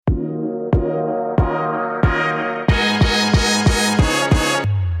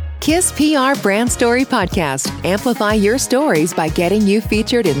KISS PR Brand Story Podcast. Amplify your stories by getting you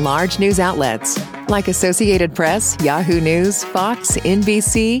featured in large news outlets like Associated Press, Yahoo News, Fox,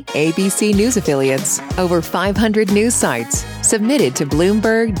 NBC, ABC News affiliates, over 500 news sites, submitted to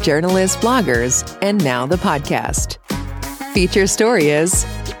Bloomberg, journalists, bloggers, and now the podcast. Feature story is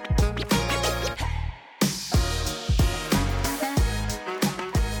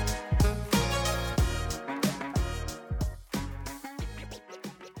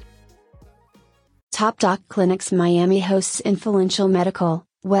TopDoc Clinics Miami hosts influential medical,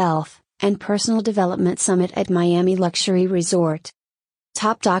 wealth, and personal development summit at Miami Luxury Resort.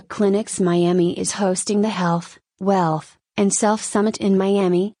 TopDoc Clinics Miami is hosting the Health, Wealth, and Self Summit in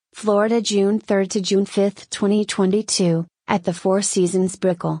Miami, Florida June 3 to June 5, 2022, at the Four Seasons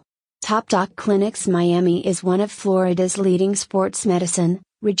Brickell. TopDoc Clinics Miami is one of Florida's leading sports medicine,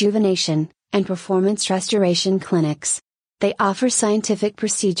 rejuvenation, and performance restoration clinics. They offer scientific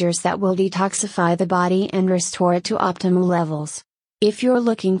procedures that will detoxify the body and restore it to optimal levels. If you're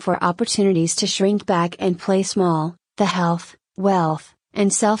looking for opportunities to shrink back and play small, the Health, Wealth,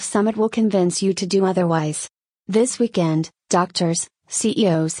 and Self Summit will convince you to do otherwise. This weekend, doctors,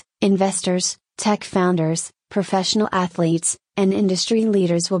 CEOs, investors, tech founders, professional athletes, and industry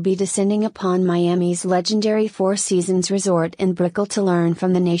leaders will be descending upon Miami's legendary Four Seasons Resort in Brickell to learn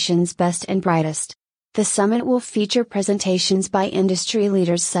from the nation's best and brightest. The summit will feature presentations by industry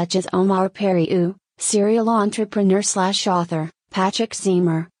leaders such as Omar Periu, serial entrepreneur/author, Patrick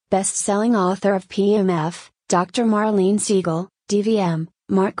Ziemer, best-selling author of PMF, Dr. Marlene Siegel, DVM,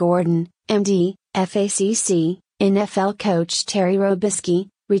 Mark Gordon, MD, FACC, NFL coach Terry Robisky,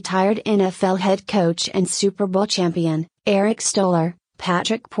 retired NFL head coach and Super Bowl champion, Eric Stoller,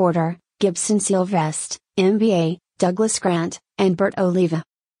 Patrick Porter, Gibson Silvest, MBA, Douglas Grant, and Bert Oliva.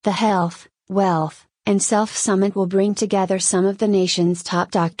 The Health, Wealth, and Self Summit will bring together some of the nation's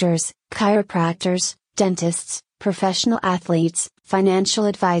top doctors, chiropractors, dentists, professional athletes, financial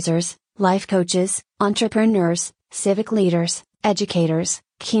advisors, life coaches, entrepreneurs, civic leaders, educators,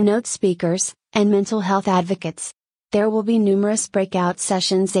 keynote speakers, and mental health advocates. There will be numerous breakout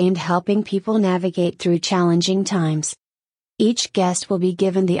sessions aimed at helping people navigate through challenging times. Each guest will be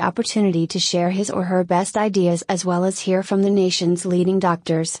given the opportunity to share his or her best ideas as well as hear from the nation's leading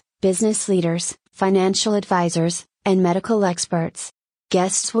doctors, business leaders, financial advisors, and medical experts.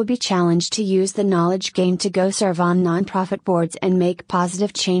 Guests will be challenged to use the knowledge gained to go serve on nonprofit boards and make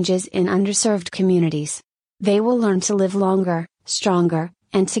positive changes in underserved communities. They will learn to live longer, stronger,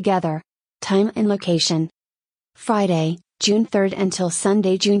 and together. Time and location: Friday, June 3 until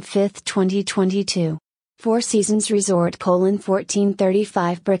Sunday, June 5, 2022. Four Seasons Resort: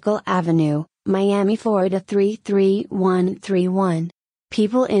 1435 Brickell Avenue, Miami, Florida 33131.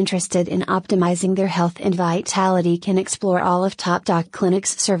 People interested in optimizing their health and vitality can explore all of TopDoc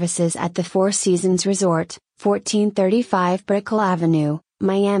Clinics services at the Four Seasons Resort, 1435 Brickell Avenue,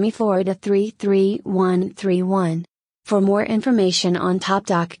 Miami, Florida 33131. For more information on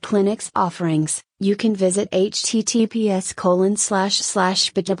TopDoc Clinics offerings, you can visit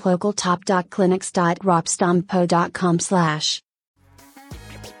https://bitjuplocaltopdocclinics.ropstompo.com/.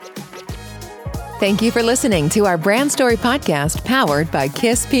 Thank you for listening to our Brand Story podcast powered by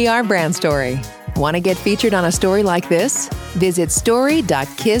KISS PR Brand Story. Want to get featured on a story like this? Visit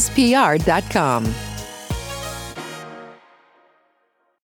story.kisspr.com.